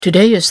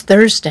Today is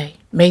Thursday,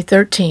 May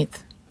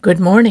 13th.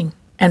 Good morning,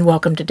 and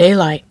welcome to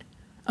Daylight,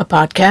 a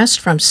podcast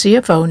from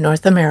CFO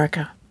North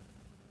America.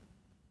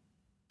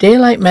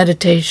 Daylight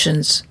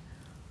Meditations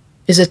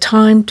is a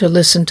time to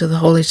listen to the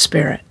Holy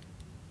Spirit.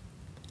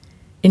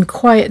 In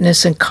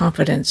quietness and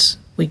confidence,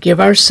 we give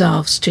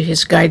ourselves to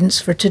His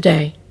guidance for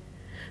today,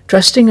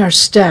 trusting our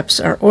steps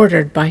are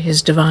ordered by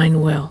His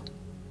divine will.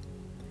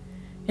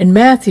 In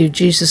Matthew,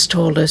 Jesus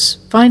told us,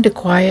 "Find a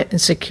quiet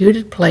and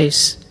secluded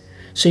place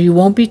so you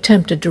won't be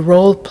tempted to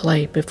role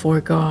play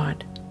before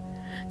God.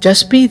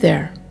 Just be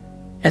there,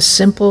 as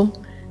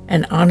simple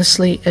and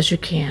honestly as you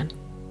can.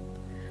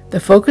 The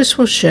focus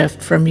will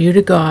shift from you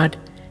to God,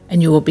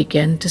 and you will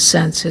begin to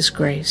sense His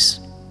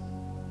grace."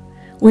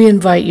 We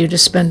invite you to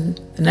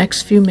spend the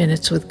next few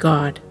minutes with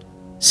God,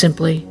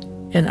 simply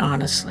and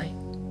honestly.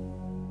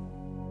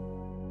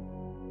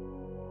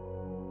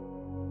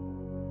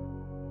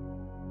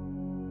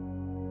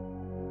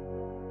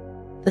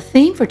 The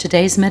theme for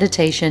today's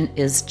meditation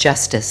is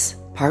Justice,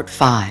 Part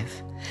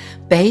 5,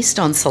 based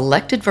on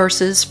selected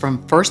verses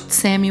from 1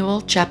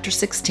 Samuel chapter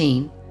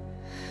 16,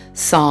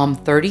 Psalm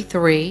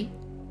 33,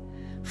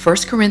 1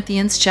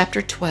 Corinthians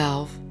chapter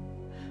 12,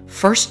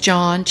 1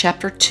 John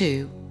chapter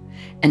 2,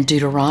 and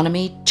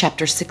Deuteronomy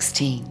chapter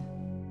 16.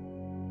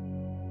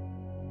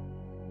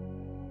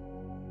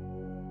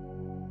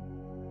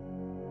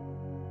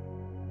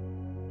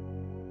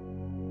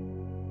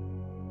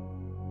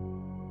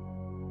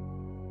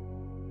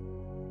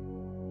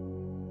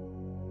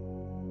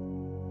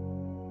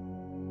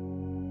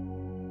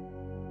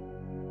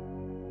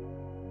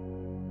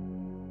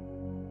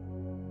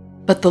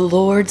 But the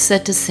Lord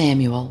said to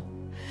Samuel,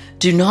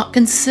 "Do not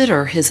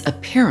consider his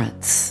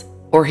appearance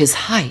or his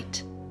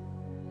height,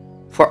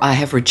 for I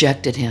have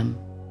rejected him.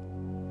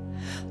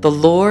 The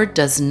Lord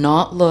does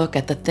not look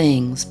at the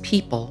things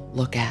people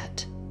look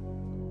at."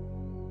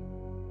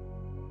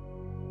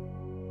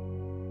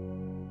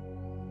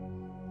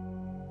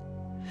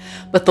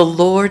 But the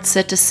Lord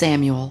said to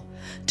Samuel,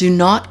 "Do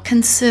not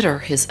consider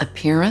his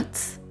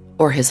appearance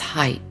or his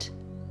height,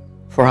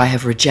 for I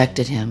have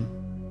rejected him.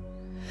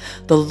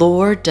 The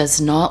Lord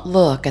does not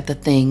look at the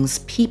things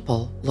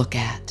people look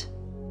at."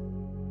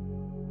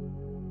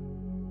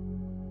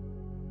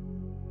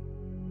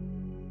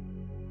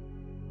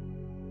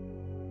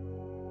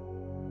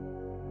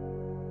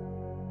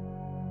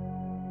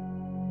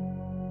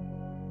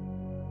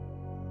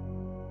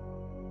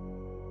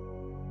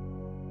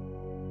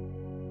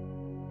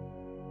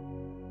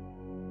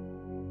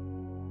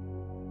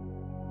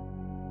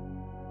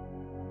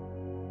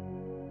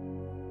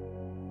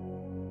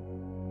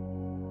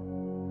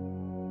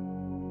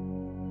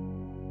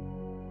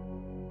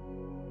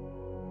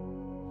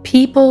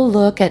 People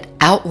look at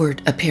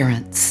outward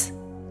appearance,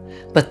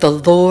 but the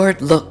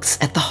Lord looks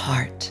at the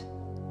heart.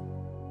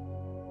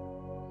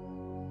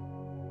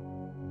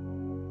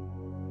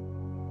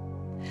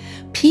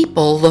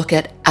 People look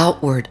at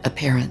outward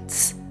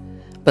appearance,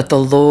 but the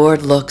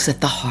Lord looks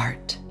at the heart.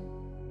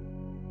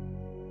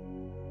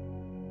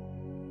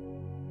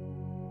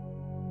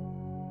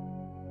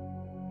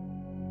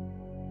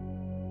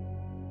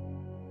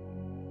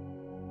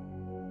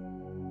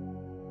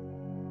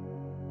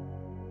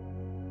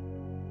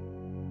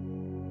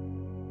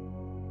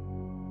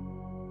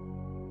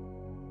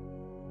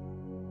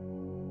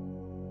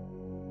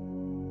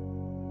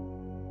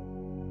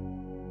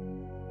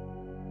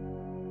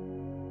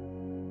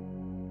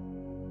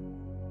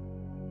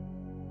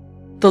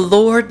 The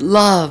Lord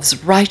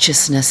loves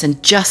righteousness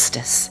and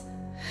justice.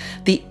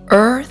 The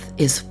earth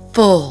is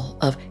full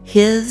of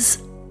His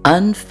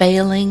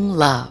unfailing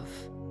love.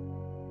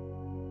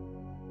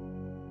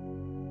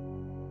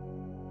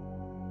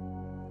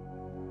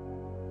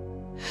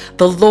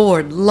 The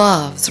Lord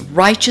loves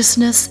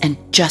righteousness and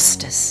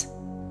justice.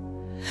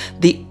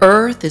 The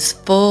earth is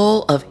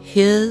full of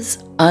His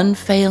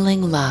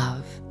unfailing love.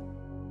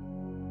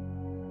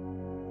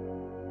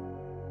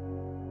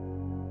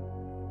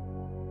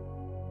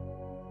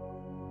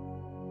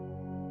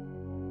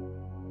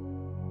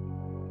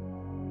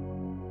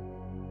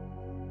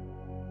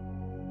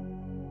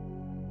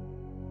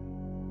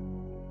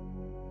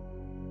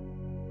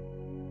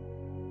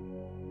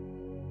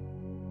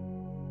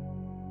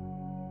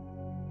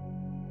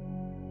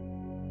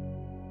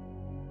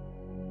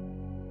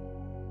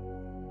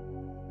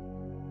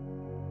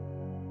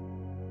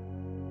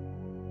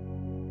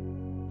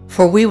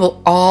 For we were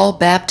all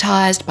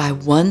baptized by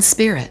one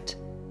Spirit,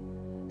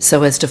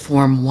 so as to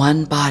form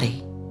one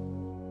body.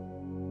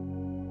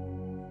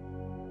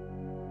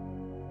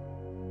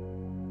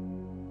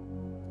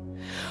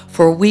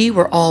 For we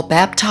were all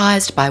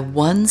baptized by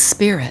one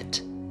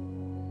Spirit,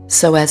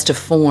 so as to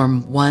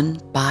form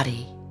one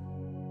body.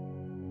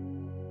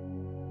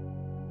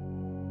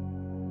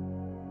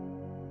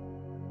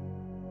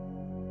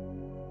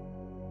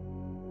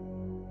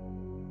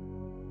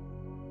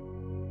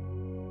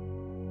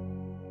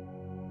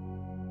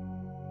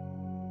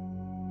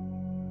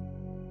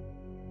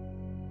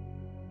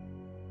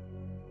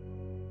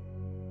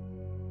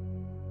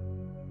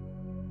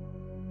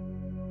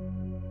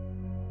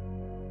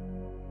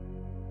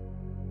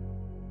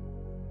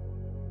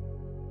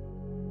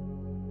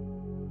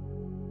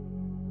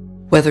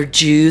 whether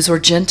Jews or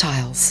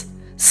Gentiles,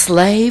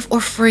 slave or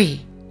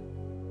free,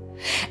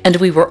 and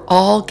we were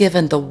all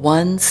given the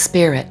one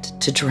Spirit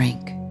to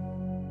drink.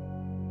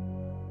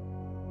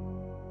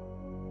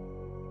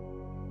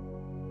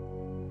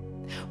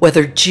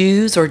 Whether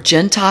Jews or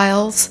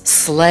Gentiles,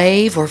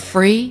 slave or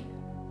free,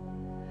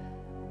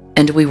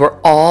 and we were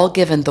all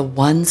given the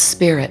one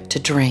Spirit to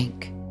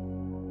drink.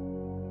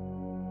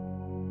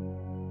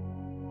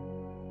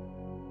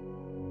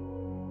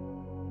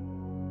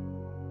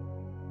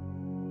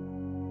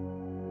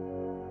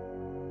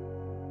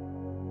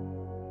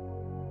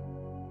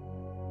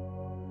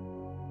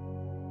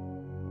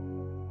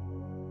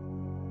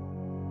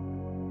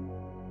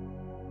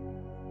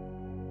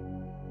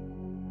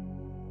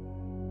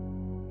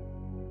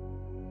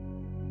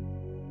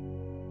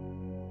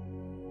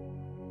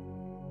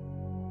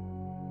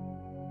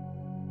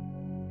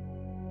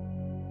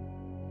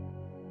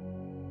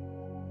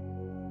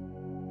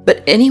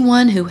 But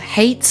anyone who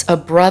hates a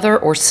brother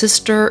or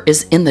sister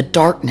is in the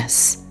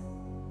darkness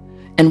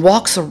and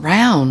walks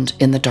around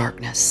in the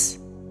darkness.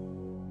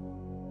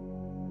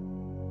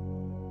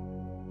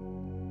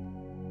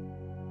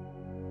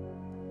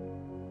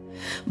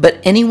 But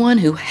anyone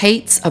who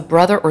hates a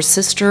brother or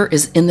sister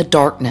is in the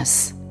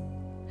darkness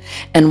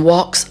and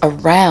walks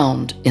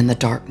around in the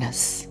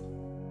darkness.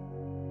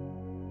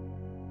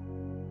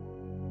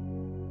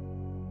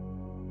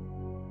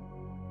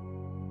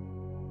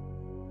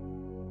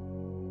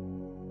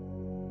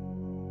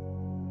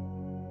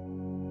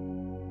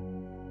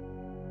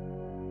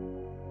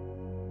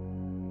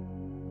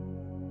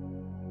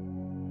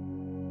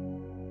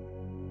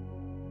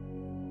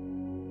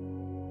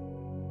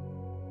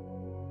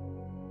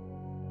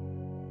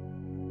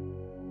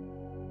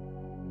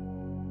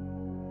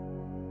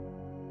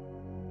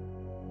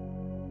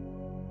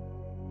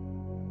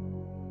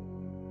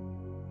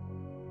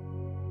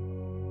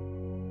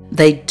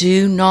 They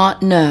do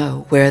not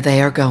know where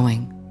they are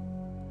going,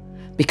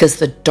 because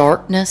the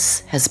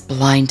darkness has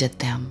blinded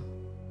them.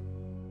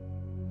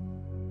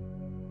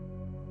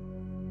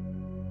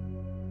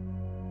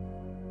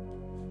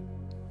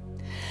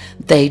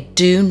 They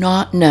do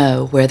not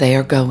know where they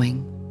are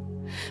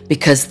going,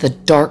 because the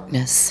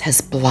darkness has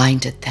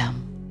blinded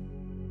them.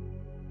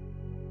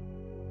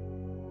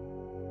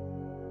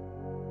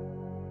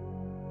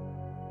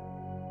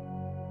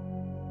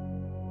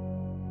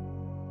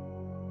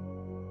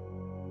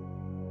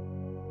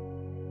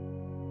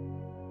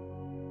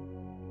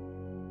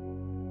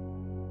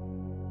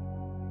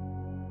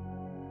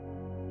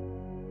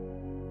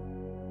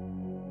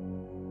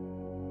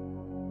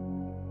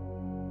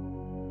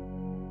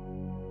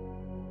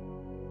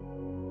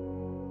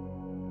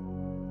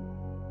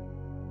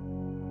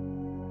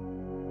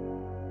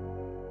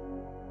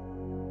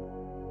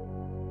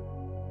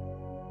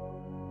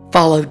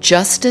 Follow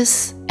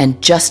justice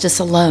and justice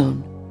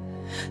alone,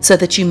 so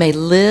that you may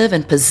live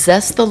and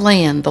possess the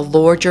land the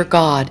Lord your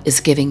God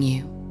is giving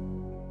you.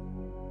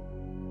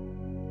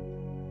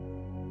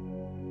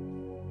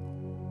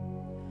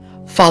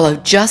 Follow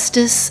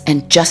justice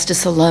and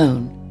justice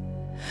alone,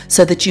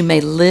 so that you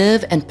may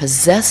live and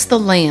possess the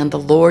land the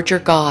Lord your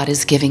God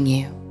is giving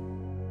you.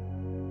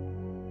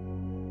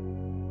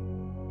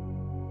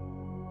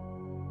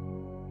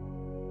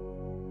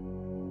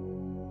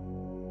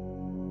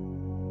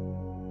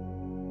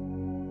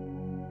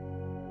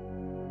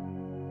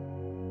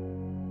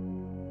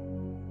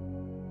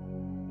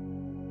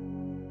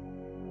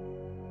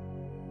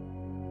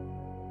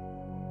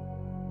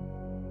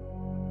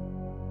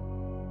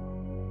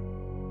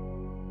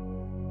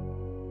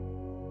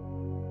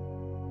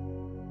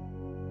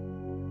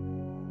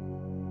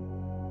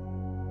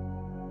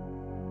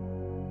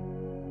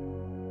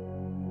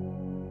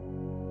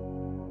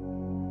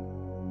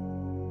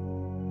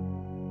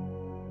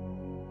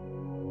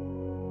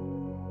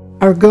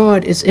 Our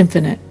God is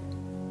infinite.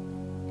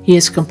 He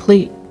is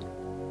complete.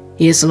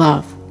 He is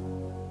love.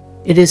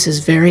 It is His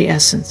very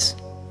essence.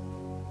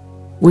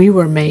 We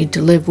were made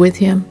to live with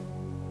Him,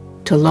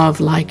 to love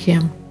like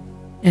Him,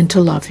 and to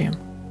love Him.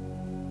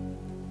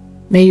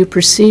 May you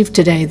perceive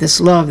today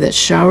this love that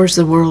showers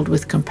the world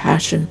with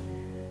compassion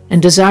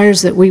and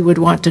desires that we would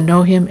want to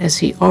know Him as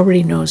He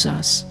already knows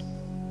us,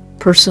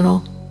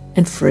 personal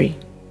and free.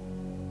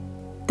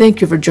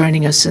 Thank you for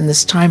joining us in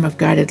this time of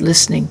guided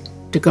listening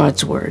to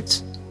God's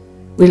words.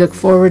 We look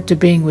forward to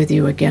being with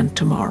you again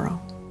tomorrow.